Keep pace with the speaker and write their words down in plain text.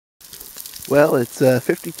Well, it's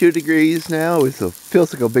 52 degrees now. It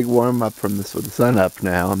feels like a big warm up from this with the sun up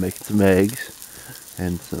now. I'm making some eggs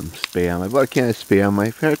and some Spam. I bought a can of Spam.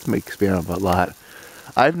 My parents make Spam a lot.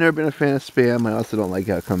 I've never been a fan of Spam. I also don't like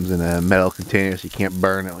how it comes in a metal container so you can't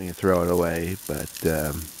burn it when you throw it away. But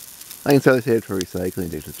I can totally save it for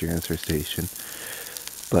recycling at the transfer station.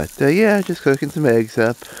 But yeah, just cooking some eggs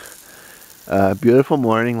up. Beautiful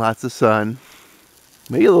morning, lots of sun.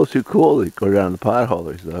 Maybe a little too cool to go down the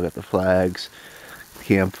potholders though. I got the flags,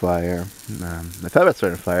 campfire. I thought about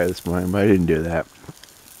starting a fire this morning, but I didn't do that.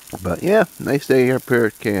 But yeah, nice day up here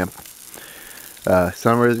at camp.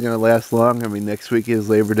 Summer isn't going to last long. I mean, next week is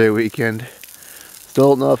Labor Day weekend. Still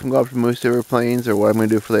don't know if I'm going up to Moose River Plains or what I'm going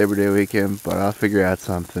to do for Labor Day weekend, but I'll figure out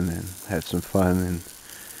something and have some fun and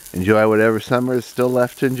enjoy whatever summer is still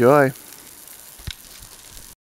left to enjoy.